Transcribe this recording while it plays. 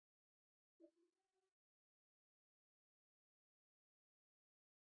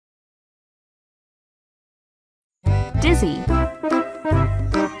dizzy.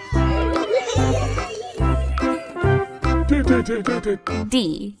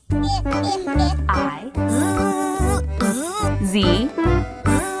 D I Z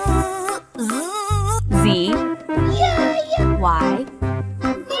Z Y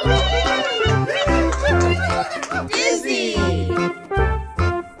Dizzy!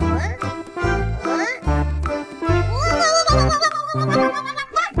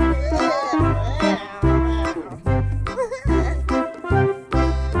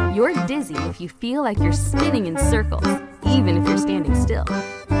 You're dizzy if you feel like you're spinning in circles, even if you're standing still.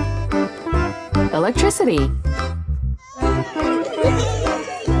 Electricity.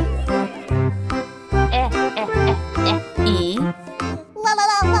 E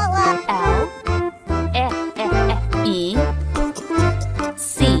L E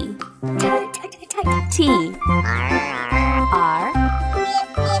C T R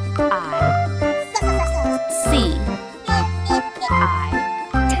I C I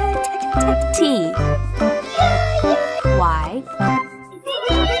T Y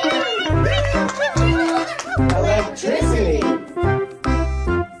Electricity!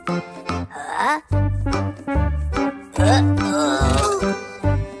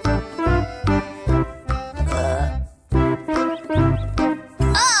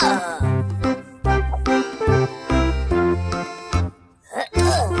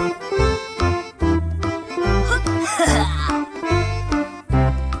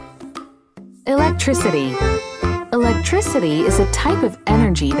 Electricity. Electricity is a type of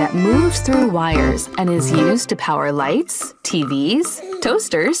energy that moves through wires and is used to power lights, TVs,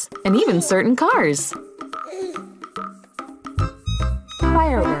 toasters, and even certain cars.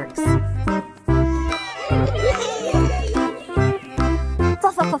 Fireworks.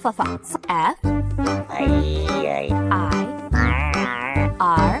 F I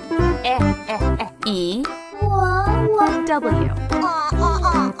R E W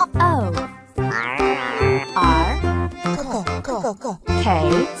O R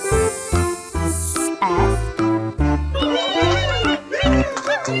K S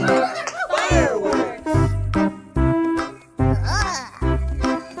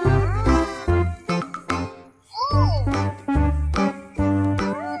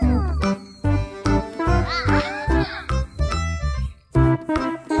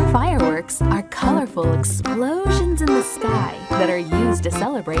Fireworks are colorful explosions in the sky that are used to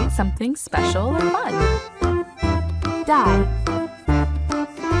celebrate something special or fun. Die.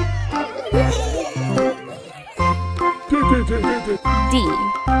 D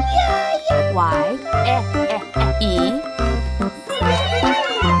Y E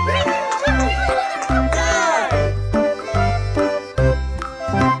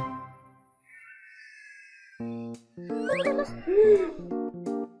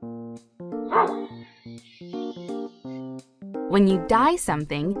When you dye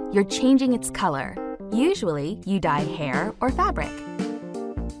something, you're changing its color. Usually, you dye hair or fabric.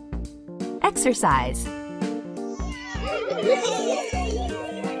 Exercise.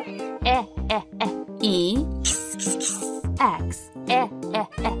 E X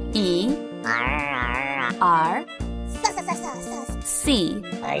E R C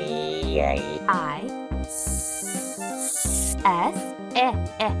I S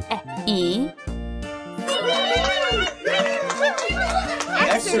E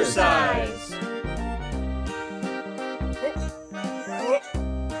Exercise!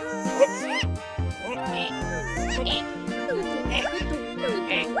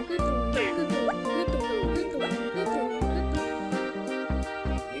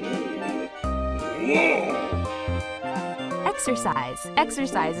 Exercise.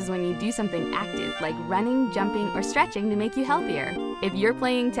 Exercise is when you do something active, like running, jumping, or stretching to make you healthier. If you're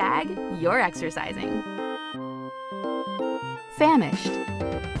playing tag, you're exercising. Famished.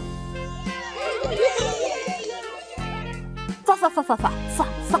 F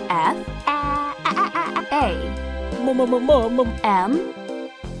A M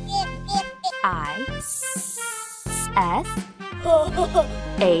I S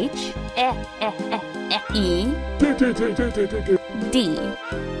H E D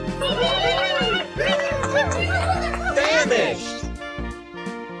Famished!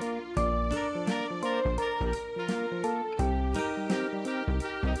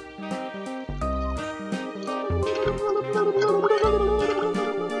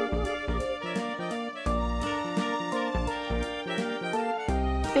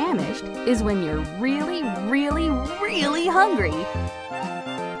 Famished is when you're really, really, really hungry.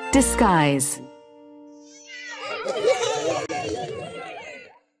 Disguise.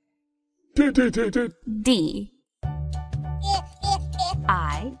 D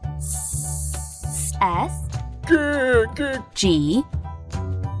I S G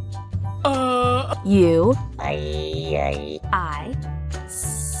U I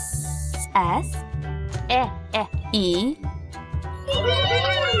S E.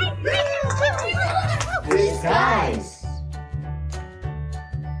 Disguise.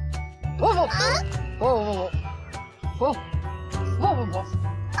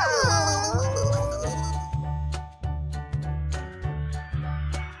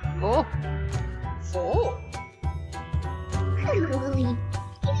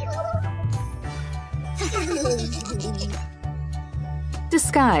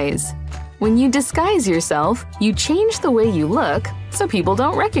 Disguise. When you disguise yourself, you change the way you look so people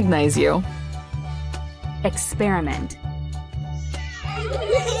don't recognize you. Experiment.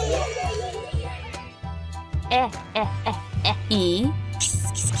 E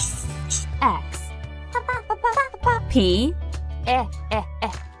X P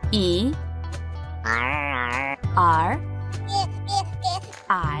E R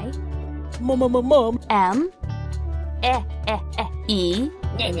I M E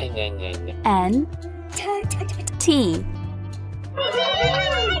N T.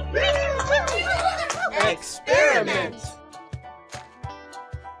 Experiment.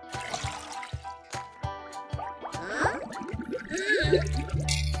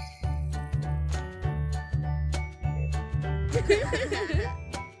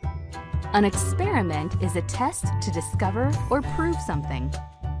 An experiment is a test to discover or prove something.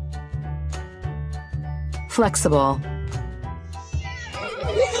 Flexible.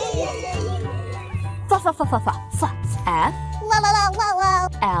 F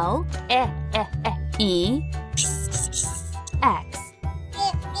L E X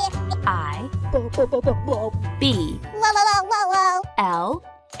I B L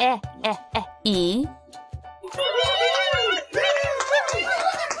E.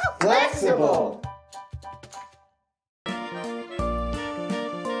 Flexible.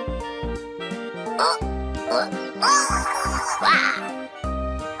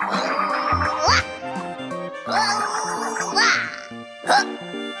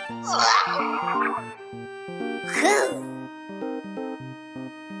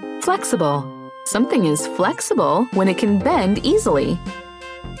 Flexible. Something is flexible when it can bend easily.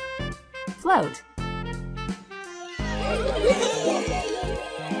 Float.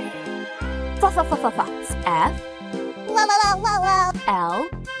 F L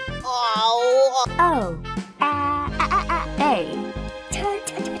O A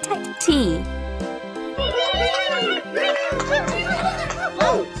T.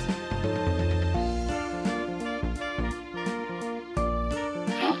 Float.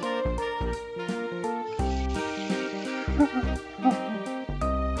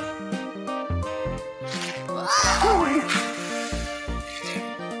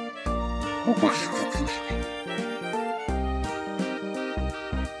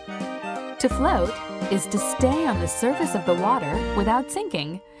 To float is to stay on the surface of the water without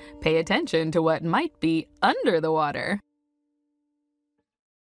sinking. Pay attention to what might be under the water.